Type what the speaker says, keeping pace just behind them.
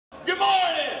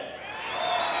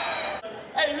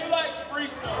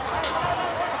freestyle.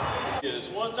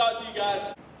 I want to talk to you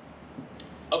guys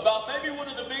about maybe one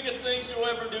of the biggest things you'll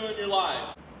ever do in your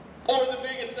life, or the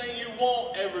biggest thing you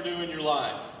won't ever do in your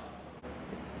life.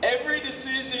 Every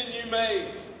decision you make,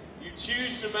 you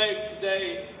choose to make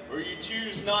today, or you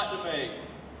choose not to make,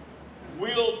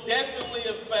 will definitely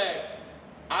affect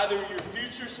either your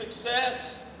future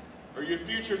success or your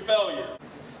future failure.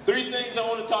 3 things I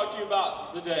want to talk to you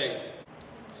about today.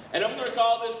 And I'm going to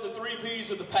call this the 3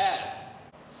 P's of the path.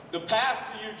 The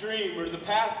path to your dream, or the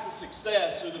path to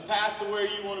success, or the path to where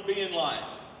you want to be in life.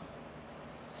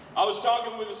 I was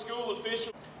talking with a school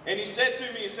official, and he said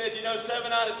to me, he said, you know,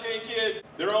 7 out of 10 kids,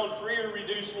 they're on free or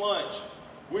reduced lunch,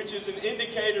 which is an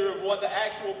indicator of what the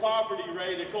actual poverty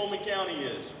rate of Coleman County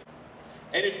is.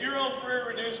 And if you're on free or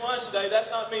reduced lunch today,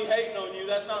 that's not me hating on you,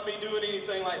 that's not me doing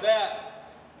anything like that.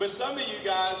 But some of you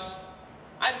guys,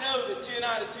 I know that 10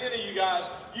 out of 10 of you guys,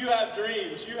 you have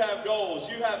dreams, you have goals,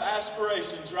 you have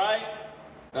aspirations, right?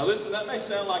 Now listen, that may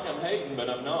sound like I'm hating, but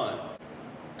I'm not.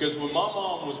 Because when my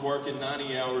mom was working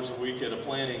 90 hours a week at a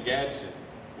plant in Gadsden,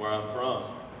 where I'm from,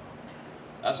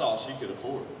 that's all she could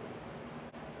afford.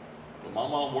 But my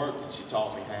mom worked and she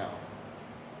taught me how.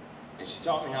 And she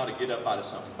taught me how to get up out of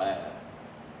something bad.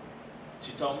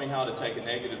 She taught me how to take a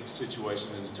negative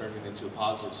situation and to turn it into a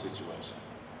positive situation.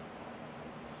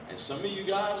 And some of you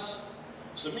guys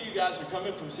are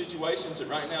coming from situations that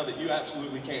right now that you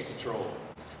absolutely can't control.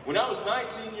 When I was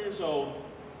 19 years old,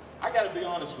 I got to be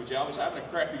honest with you, I was having a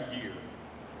crappy year.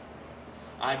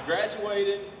 I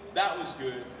graduated, that was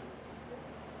good.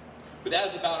 But that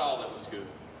was about all that was good.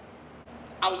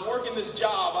 I was working this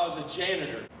job, I was a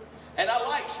janitor. And I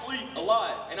like sleep a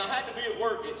lot, and I had to be at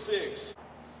work at 6.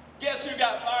 Guess who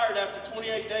got fired after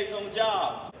 28 days on the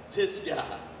job? This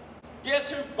guy.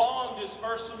 Guess who bombed his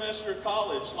first semester of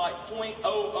college, like .0025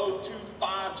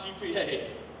 GPA?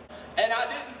 And I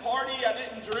didn't party, I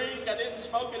didn't drink, I didn't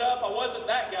smoke it up, I wasn't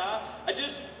that guy. I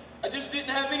just didn't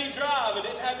have any drive, I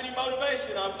didn't have any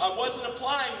motivation, I wasn't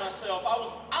applying myself, I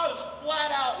was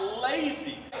flat out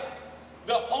lazy.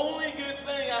 The only good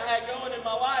thing I had going in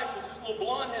my life was this little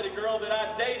blonde-headed girl that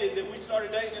I dated, that we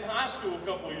started dating in high school a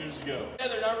couple of years ago.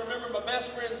 And I remember my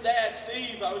best friend's dad,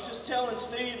 Steve. I was just telling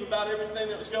Steve about everything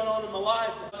that was going on in my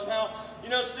life and how, you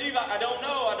know, Steve, I don't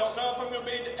know if I'm going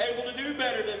to be able to do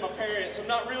better than my parents. I'm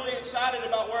not really excited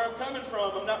about where I'm coming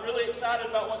from. I'm not really excited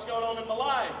about what's going on in my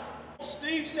life.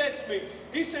 Steve said to me,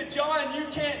 he said, John, you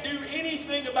can't do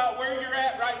anything about where you're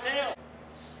at right now.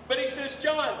 But he says,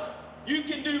 John, you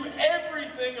can do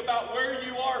everything about where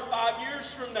you are 5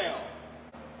 years from now.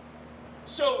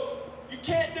 So you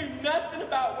can't do nothing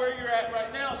about where you're at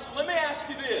right now. So let me ask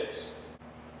you this.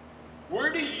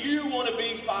 Where do you want to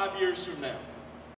be 5 years from now?